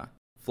Wallachia.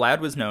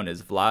 Vlad was known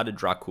as Vlad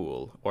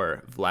Dracul,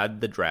 or Vlad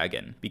the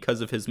Dragon, because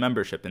of his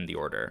membership in the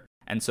order,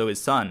 and so his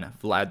son,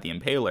 Vlad the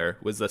Impaler,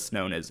 was thus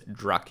known as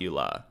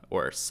Dracula,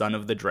 or Son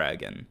of the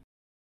Dragon.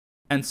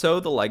 And so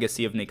the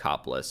legacy of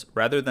Nicopolis,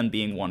 rather than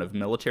being one of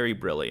military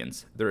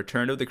brilliance, the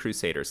return of the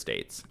Crusader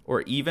states,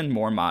 or even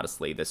more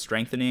modestly the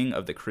strengthening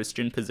of the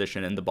Christian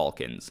position in the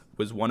Balkans,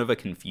 was one of a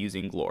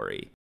confusing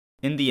glory.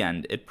 In the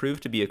end, it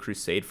proved to be a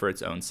crusade for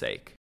its own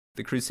sake.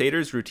 The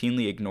Crusaders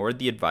routinely ignored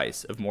the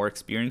advice of more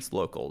experienced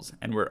locals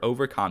and were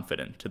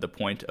overconfident to the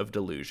point of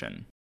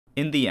delusion.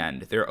 In the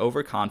end, their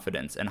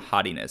overconfidence and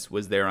haughtiness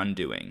was their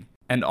undoing,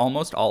 and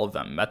almost all of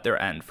them met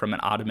their end from an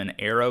Ottoman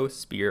arrow,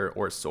 spear,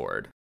 or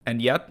sword. And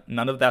yet,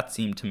 none of that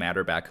seemed to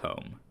matter back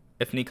home.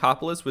 If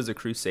Nicopolis was a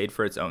crusade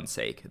for its own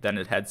sake, then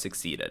it had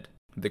succeeded.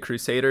 The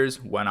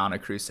Crusaders went on a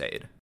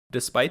crusade.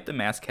 Despite the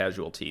mass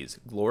casualties,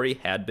 glory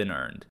had been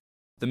earned.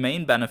 The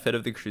main benefit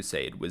of the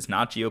crusade was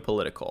not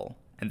geopolitical,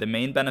 and the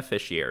main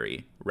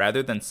beneficiary,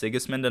 rather than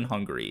Sigismund and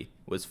Hungary,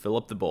 was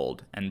Philip the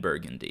Bold and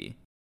Burgundy.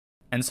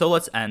 And so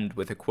let's end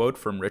with a quote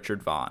from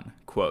Richard Vaughan,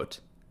 quote,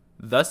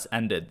 "Thus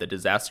ended the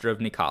disaster of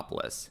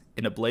Nicopolis,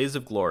 in a blaze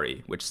of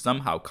glory which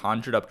somehow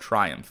conjured up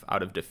triumph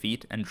out of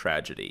defeat and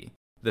tragedy.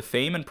 The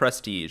fame and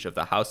prestige of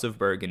the House of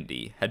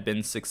Burgundy had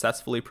been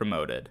successfully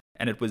promoted,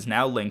 and it was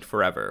now linked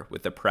forever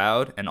with the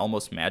proud and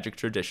almost magic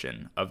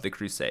tradition of the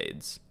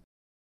Crusades."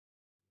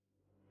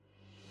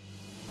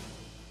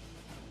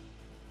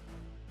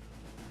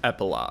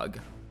 Epilogue.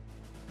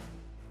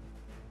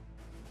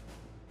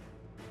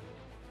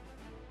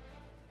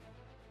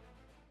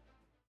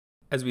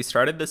 As we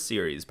started this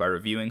series by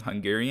reviewing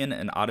Hungarian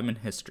and Ottoman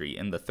history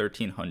in the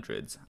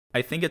 1300s,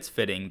 I think it's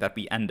fitting that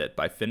we end it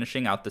by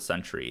finishing out the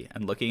century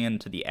and looking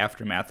into the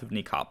aftermath of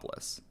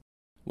Nicopolis.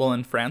 While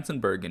in France and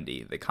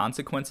Burgundy, the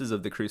consequences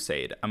of the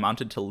crusade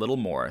amounted to little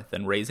more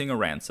than raising a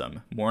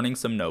ransom, mourning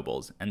some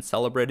nobles, and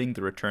celebrating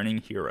the returning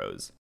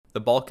heroes, the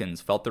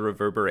Balkans felt the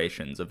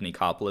reverberations of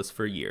Nicopolis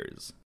for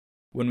years.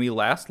 When we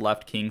last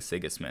left King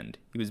Sigismund,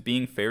 he was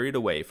being ferried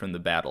away from the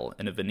battle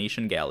in a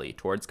Venetian galley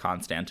towards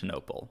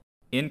Constantinople.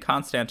 In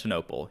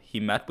Constantinople, he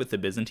met with the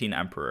Byzantine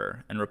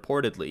emperor and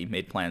reportedly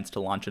made plans to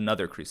launch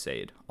another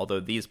crusade,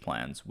 although these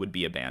plans would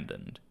be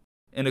abandoned.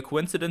 In a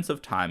coincidence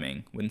of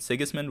timing, when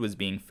Sigismund was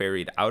being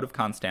ferried out of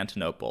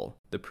Constantinople,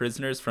 the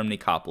prisoners from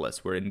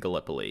Nicopolis were in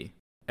Gallipoli.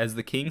 As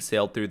the king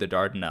sailed through the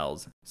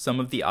Dardanelles, some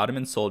of the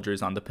Ottoman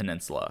soldiers on the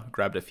peninsula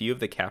grabbed a few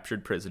of the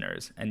captured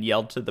prisoners and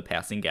yelled to the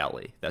passing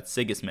galley that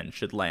Sigismund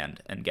should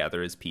land and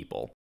gather his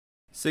people.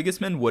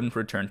 Sigismund wouldn't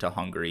return to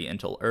Hungary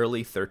until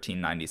early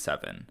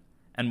 1397.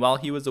 And while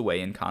he was away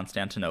in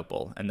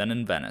Constantinople, and then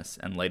in Venice,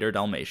 and later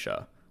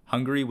Dalmatia,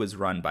 Hungary was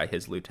run by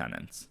his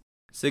lieutenants.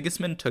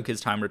 Sigismund took his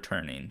time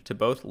returning to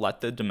both let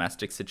the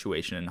domestic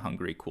situation in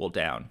Hungary cool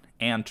down,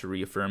 and to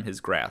reaffirm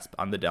his grasp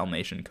on the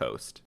Dalmatian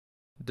coast.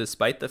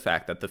 Despite the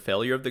fact that the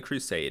failure of the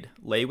crusade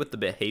lay with the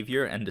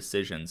behavior and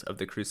decisions of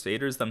the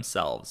Crusaders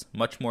themselves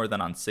much more than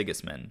on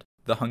Sigismund,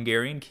 the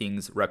Hungarian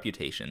king's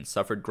reputation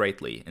suffered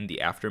greatly in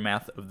the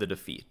aftermath of the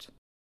defeat.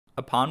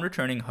 Upon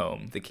returning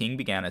home, the king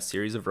began a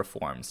series of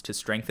reforms to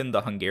strengthen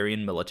the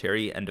Hungarian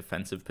military and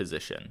defensive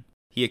position.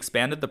 He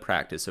expanded the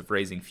practice of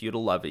raising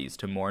feudal levies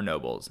to more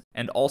nobles,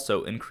 and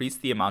also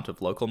increased the amount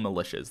of local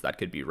militias that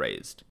could be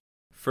raised.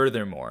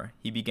 Furthermore,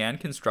 he began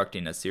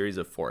constructing a series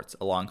of forts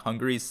along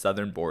Hungary's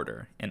southern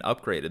border and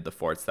upgraded the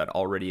forts that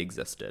already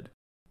existed.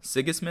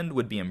 Sigismund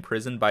would be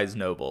imprisoned by his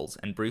nobles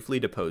and briefly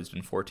deposed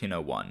in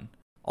 1401.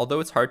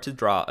 Although it's hard to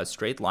draw a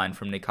straight line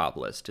from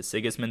Nicopolis to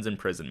Sigismund's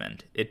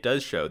imprisonment, it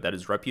does show that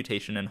his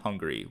reputation in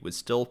Hungary was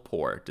still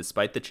poor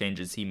despite the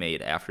changes he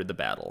made after the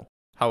battle.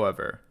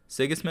 However,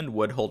 Sigismund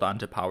would hold on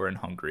to power in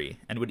Hungary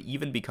and would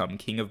even become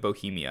King of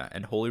Bohemia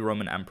and Holy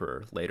Roman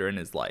Emperor later in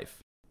his life.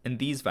 In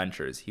these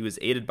ventures, he was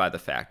aided by the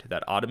fact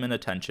that Ottoman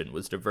attention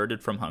was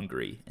diverted from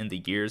Hungary in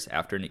the years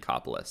after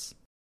Nicopolis.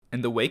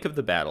 In the wake of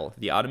the battle,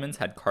 the Ottomans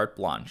had carte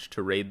blanche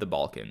to raid the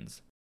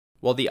Balkans.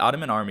 While the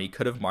Ottoman army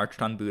could have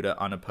marched on Buda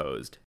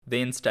unopposed,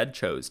 they instead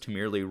chose to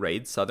merely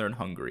raid southern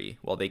Hungary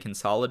while they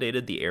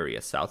consolidated the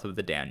area south of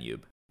the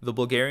Danube. The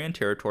Bulgarian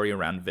territory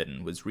around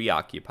Witten was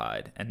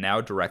reoccupied and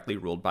now directly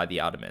ruled by the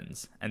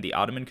Ottomans, and the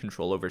Ottoman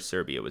control over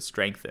Serbia was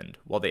strengthened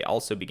while they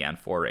also began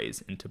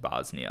forays into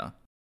Bosnia.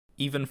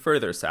 Even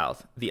further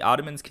south, the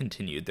Ottomans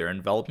continued their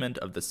envelopment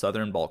of the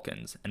southern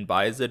Balkans, and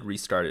Bayezid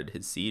restarted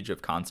his siege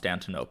of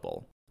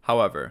Constantinople.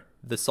 However,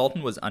 the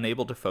Sultan was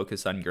unable to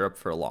focus on Europe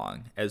for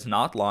long, as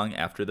not long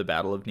after the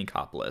Battle of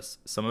Nicopolis,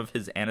 some of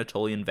his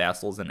Anatolian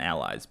vassals and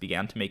allies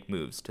began to make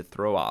moves to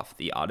throw off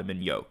the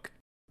Ottoman yoke.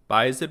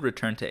 Bayezid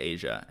returned to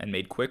Asia and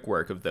made quick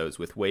work of those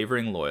with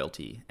wavering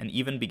loyalty, and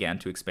even began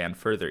to expand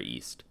further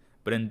east,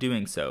 but in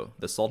doing so,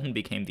 the Sultan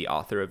became the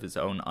author of his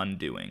own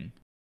undoing.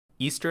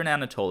 Eastern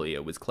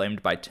Anatolia was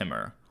claimed by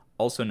Timur,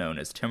 also known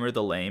as Timur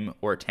the Lame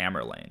or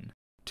Tamerlane.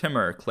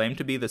 Timur claimed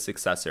to be the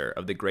successor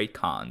of the great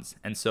Khans,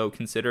 and so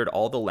considered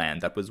all the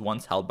land that was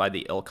once held by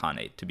the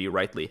Ilkhanate to be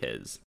rightly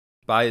his.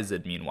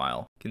 Bayezid,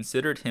 meanwhile,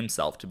 considered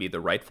himself to be the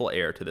rightful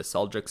heir to the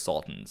Seljuk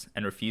sultans,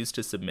 and refused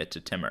to submit to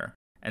Timur,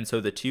 and so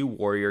the two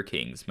warrior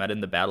kings met in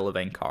the Battle of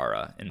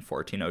Ankara in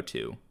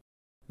 1402.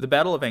 The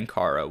Battle of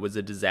Ankara was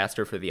a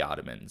disaster for the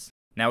Ottomans.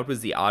 Now it was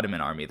the Ottoman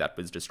army that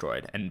was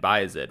destroyed, and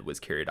Bayezid was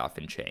carried off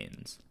in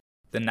chains.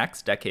 The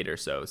next decade or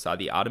so saw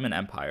the Ottoman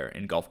Empire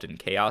engulfed in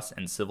chaos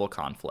and civil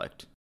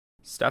conflict.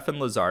 Stefan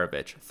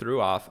Lazarevic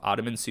threw off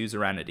Ottoman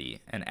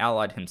suzerainty and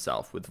allied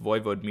himself with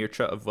Voivode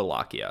Mircea of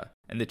Wallachia,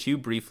 and the two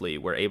briefly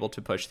were able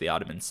to push the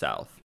Ottomans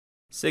south.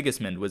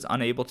 Sigismund was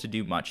unable to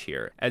do much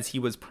here, as he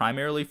was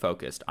primarily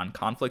focused on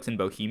conflicts in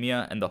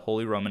Bohemia and the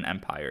Holy Roman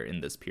Empire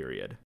in this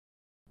period.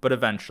 But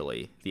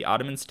eventually, the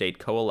Ottoman state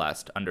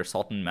coalesced under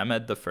Sultan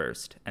Mehmed I,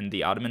 and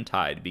the Ottoman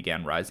tide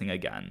began rising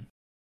again.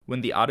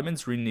 When the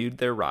Ottomans renewed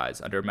their rise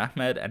under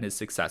Mehmed and his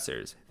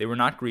successors, they were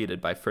not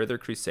greeted by further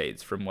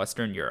crusades from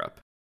Western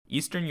Europe.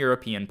 Eastern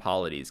European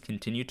polities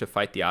continued to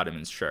fight the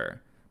Ottomans,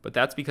 sure, but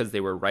that's because they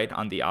were right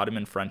on the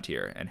Ottoman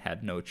frontier and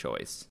had no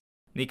choice.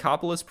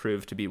 Nicopolis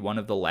proved to be one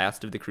of the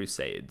last of the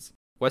Crusades.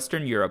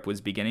 Western Europe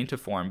was beginning to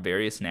form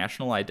various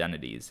national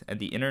identities, and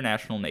the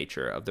international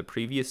nature of the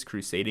previous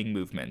crusading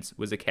movements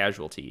was a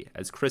casualty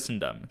as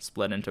Christendom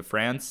split into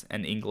France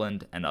and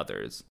England and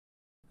others.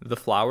 The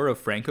flower of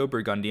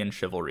Franco-Burgundian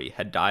chivalry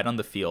had died on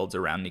the fields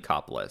around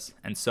Nicopolis,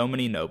 and so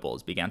many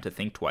nobles began to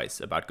think twice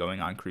about going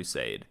on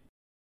crusade.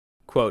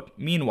 Quote,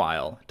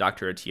 "Meanwhile,"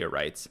 Dr. Attia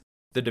writes,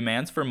 "the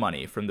demands for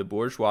money from the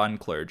bourgeois and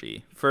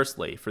clergy,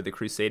 firstly for the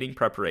crusading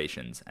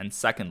preparations, and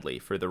secondly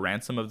for the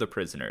ransom of the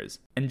prisoners,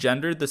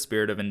 engendered the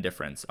spirit of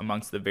indifference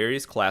amongst the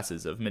various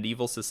classes of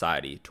medieval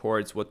society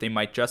towards what they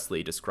might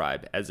justly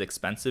describe as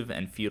expensive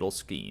and futile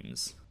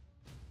schemes."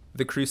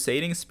 The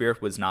crusading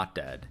spirit was not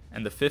dead,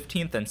 and the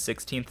 15th and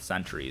 16th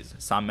centuries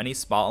saw many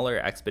smaller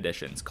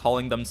expeditions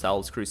calling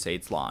themselves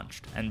crusades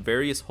launched, and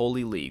various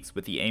holy leagues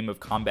with the aim of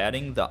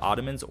combating the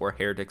Ottomans or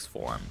heretics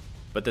formed.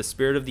 But the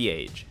spirit of the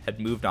age had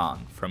moved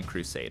on from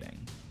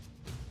crusading.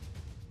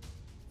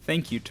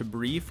 Thank you to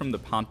Bree from the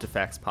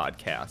Pontifacts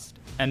podcast,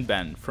 and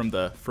Ben from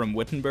the From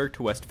Wittenberg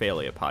to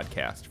Westphalia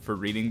podcast for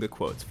reading the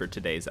quotes for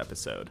today's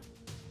episode.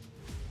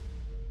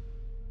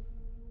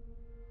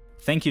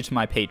 Thank you to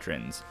my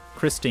patrons,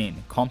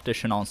 Christine, Comte de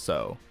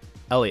Chenonceau,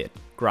 Elliot,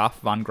 Graf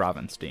von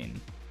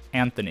Gravenstein,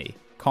 Anthony,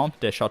 Comte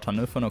de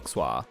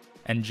Chateauneuf-en-Auxois,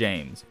 and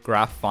James,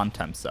 Graf von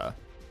Temse,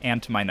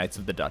 and to my Knights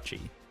of the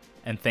Duchy.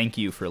 And thank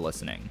you for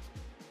listening.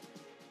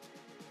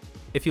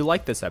 If you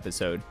like this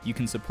episode, you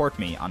can support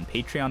me on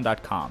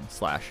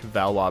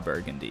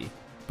patreon.com/ValoisBurgundy.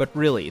 But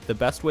really, the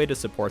best way to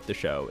support the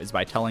show is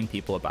by telling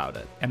people about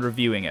it and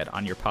reviewing it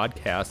on your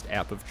podcast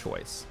app of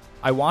choice.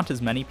 I want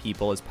as many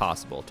people as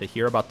possible to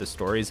hear about the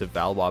stories of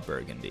Valois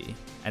Burgundy,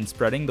 and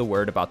spreading the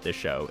word about this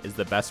show is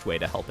the best way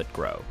to help it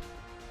grow.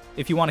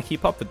 If you want to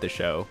keep up with the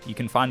show, you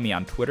can find me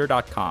on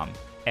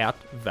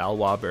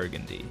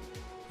twitter.com/ValoisBurgundy.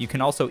 You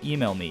can also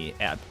email me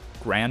at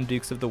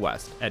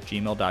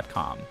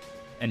granddukesofthewest@gmail.com,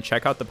 and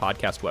check out the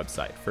podcast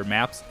website for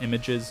maps,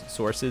 images,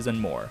 sources, and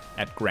more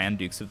at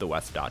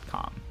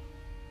granddukesofthewest.com.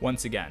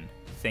 Once again,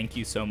 thank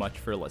you so much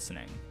for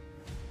listening.